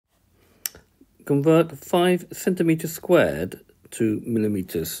convert 5 centimeters squared to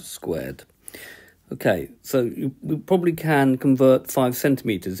millimeters squared. Okay, so we probably can convert 5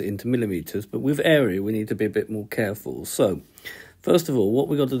 centimeters into millimeters, but with area we need to be a bit more careful. So, first of all, what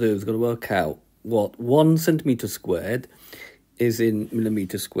we've got to do is we've got to work out what 1 centimeter squared is in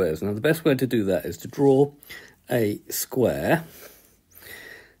millimeters squares. Now, the best way to do that is to draw a square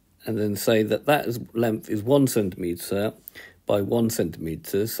and then say that length is 1 centimeter by 1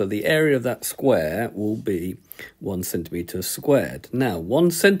 centimeter. So the area of that square will be 1 centimeter squared. Now,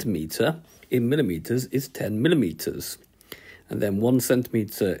 1 centimeter in millimeters is 10 millimeters. And then 1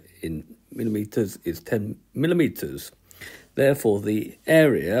 centimeter in millimeters is 10 millimeters. Therefore, the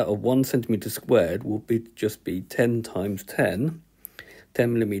area of 1 centimeter squared will just be 10 times 10,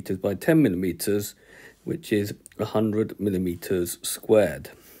 10 millimeters by 10 millimeters, which is 100 millimeters squared.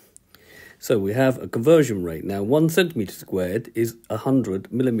 So we have a conversion rate. Now, 1 centimeter squared is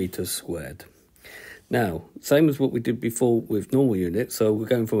 100 millimeters squared. Now, same as what we did before with normal units. So we're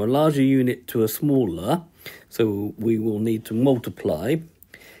going from a larger unit to a smaller. So we will need to multiply.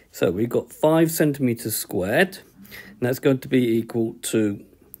 So we've got 5 centimeters squared. And that's going to be equal to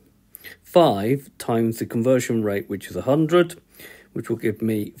 5 times the conversion rate, which is 100, which will give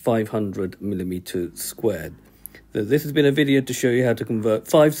me 500 millimeters squared. So this has been a video to show you how to convert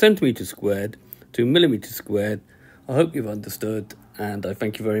 5 centimeters squared to millimeters squared. I hope you've understood, and I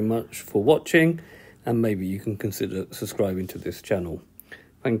thank you very much for watching, and maybe you can consider subscribing to this channel.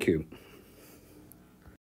 Thank you.